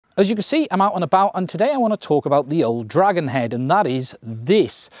As you can see, I'm out and about, and today I want to talk about the old dragon head, and that is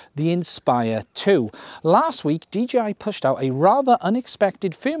this, the Inspire 2. Last week, DJI pushed out a rather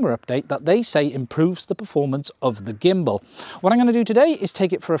unexpected firmware update that they say improves the performance of the gimbal. What I'm going to do today is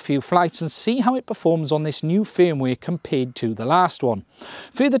take it for a few flights and see how it performs on this new firmware compared to the last one.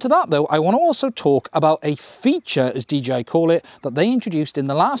 Further to that though, I want to also talk about a feature, as DJI call it, that they introduced in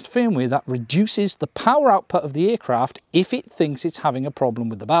the last firmware that reduces the power output of the aircraft if it thinks it's having a problem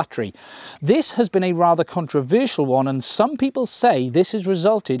with the battery. This has been a rather controversial one, and some people say this has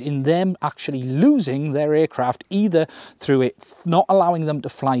resulted in them actually losing their aircraft, either through it not allowing them to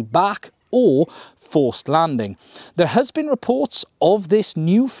fly back or forced landing. There has been reports of this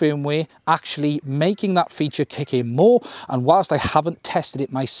new firmware actually making that feature kick in more, and whilst I haven't tested it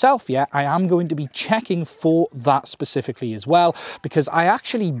myself yet, I am going to be checking for that specifically as well, because I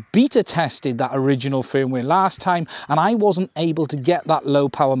actually beta tested that original firmware last time and I wasn't able to get that low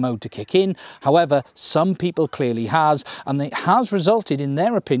power mode to kick in. However, some people clearly has, and it has resulted in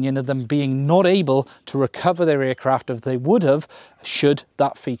their opinion of them being not able to recover their aircraft as they would have should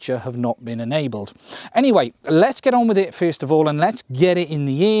that feature have not been enabled. Anyway, let's get on with it first of all, and let's get it in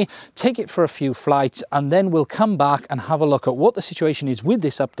the air, take it for a few flights, and then we'll come back and have a look at what the situation is with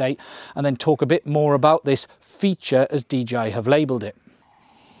this update, and then talk a bit more about this feature as DJI have labeled it.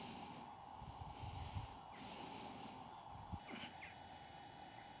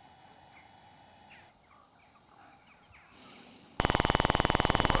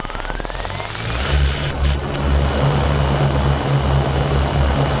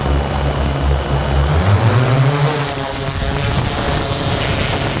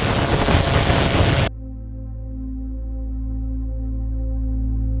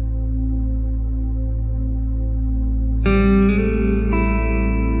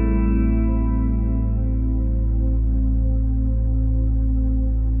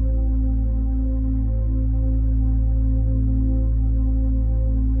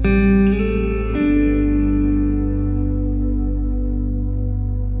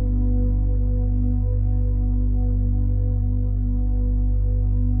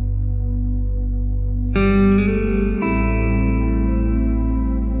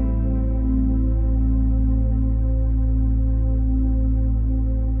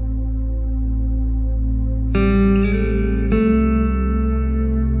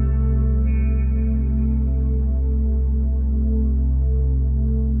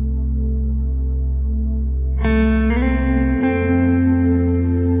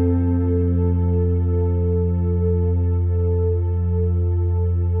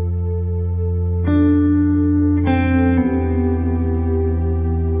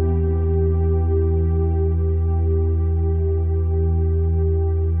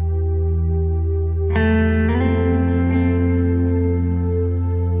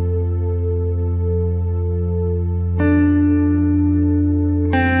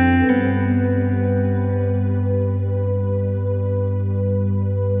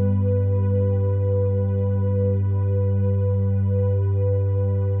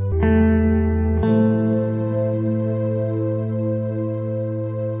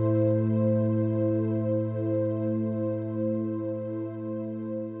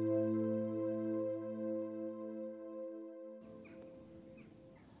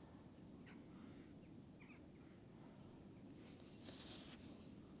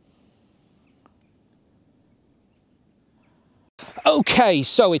 Okay,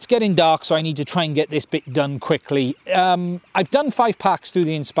 so it's getting dark, so I need to try and get this bit done quickly. I've done 5 packs through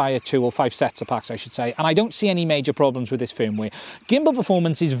the Inspire 2, or 5 sets of packs I should say, and I don't see any major problems with this firmware. Gimbal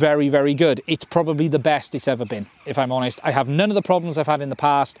performance is very, very good. It's probably the best it's ever been, if I'm honest. I have none of the problems I've had in the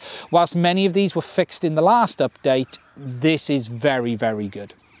past. Whilst many of these were fixed in the last update, this is very, very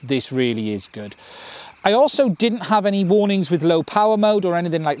good. This really is good. I also didn't have any warnings with low power mode or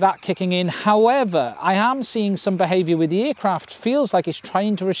anything like that kicking in. However, I am seeing some behavior with the aircraft. Feels like it's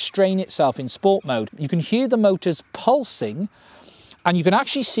trying to restrain itself in sport mode. You can hear the motors pulsing, and you can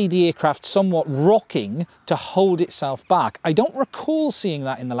actually see the aircraft somewhat rocking to hold itself back. I don't recall seeing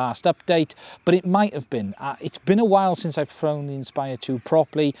that in the last update, but it might have been. It's been a while since I've flown the Inspire 2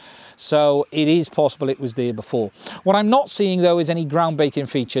 properly, so it is possible it was there before. What I'm not seeing though is any groundbreaking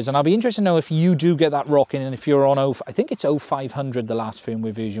features, and I'll be interested to know if you do get that rocking, and if you're on I think it's 0500 the last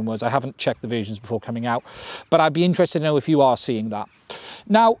firmware version was. I haven't checked the versions before coming out, but I'd be interested to know if you are seeing that.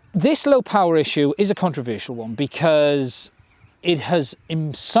 Now, this low power issue is a controversial one because it has,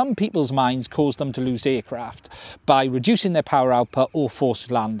 in some people's minds, caused them to lose aircraft by reducing their power output or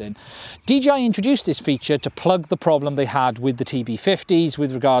forced landing. DJI introduced this feature to plug the problem they had with the TB50s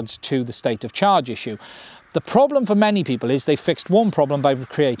with regards to the state of charge issue. The problem for many people is they fixed one problem by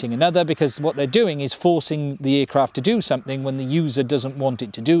creating another, because what they're doing is forcing the aircraft to do something when the user doesn't want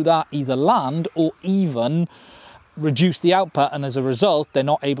it to do that, either land or even reduce the output, and as a result they're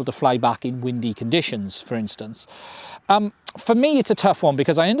not able to fly back in windy conditions, for instance. For me it's a tough one,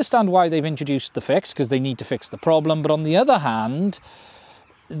 because I understand why they've introduced the fix, because they need to fix the problem, but on the other hand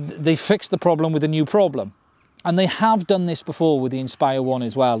they fixed the problem with a new problem. And they have done this before with the Inspire 1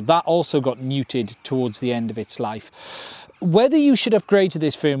 as well. That also got muted towards the end of its life. Whether you should upgrade to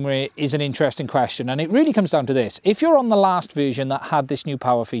this firmware is an interesting question, and it really comes down to this. If you're on the last version that had this new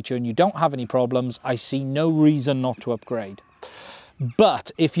power feature and you don't have any problems, I see no reason not to upgrade. But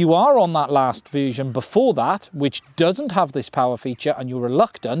if you are on that last version before that, which doesn't have this power feature, and you're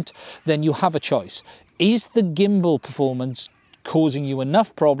reluctant, then you have a choice. Is the gimbal performance causing you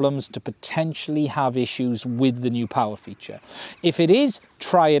enough problems to potentially have issues with the new power feature? If it is,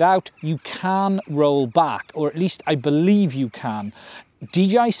 try it out. You can roll back, or at least I believe you can.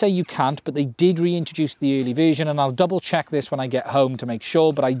 DJI say you can't, but they did reintroduce the early version, and I'll double check this when I get home to make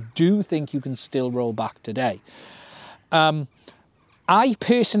sure, but I do think you can still roll back today. I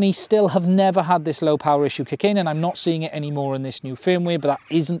personally still have never had this low power issue kick in, and I'm not seeing it anymore in this new firmware, but that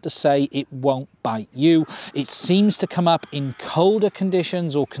isn't to say it won't bite you. It seems to come up in colder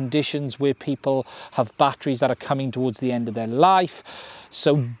conditions, or conditions where people have batteries that are coming towards the end of their life.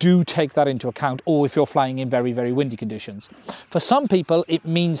 So do take that into account, or if you're flying in very, very windy conditions. For some people, it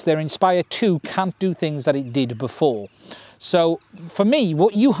means their Inspire 2 can't do things that it did before. So for me,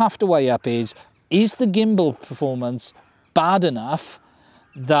 what you have to weigh up is the gimbal performance bad enough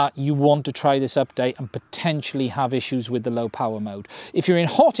that you want to try this update and potentially have issues with the low power mode? If you're in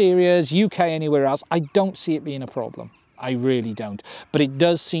hot areas, UK, anywhere else, I don't see it being a problem. I really don't. But it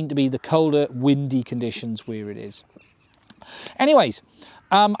does seem to be the colder, windy conditions where it is. Anyways,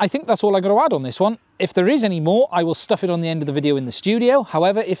 I think that's all I got to add on this one. If there is any more, I will stuff it on the end of the video in the studio.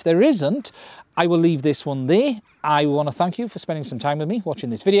 However, if there isn't, I will leave this one there. I want to thank you for spending some time with me watching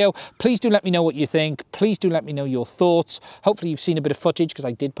this video. Please do let me know what you think. Please do let me know your thoughts. Hopefully you've seen a bit of footage, because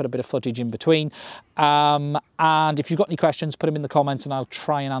I did put a bit of footage in between. And if you've got any questions, put them in the comments and I'll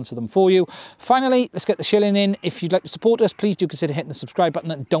try and answer them for you. Finally, let's get the shilling in. If you'd like to support us, please do consider hitting the subscribe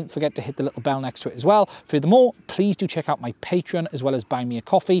button, and don't forget to hit the little bell next to it as well. Furthermore, please do check out my Patreon as well as buy me a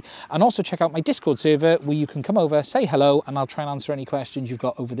coffee, and also check out my Discord server where you can come over, say hello, and I'll try and answer any questions you've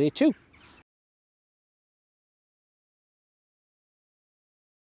got over there too.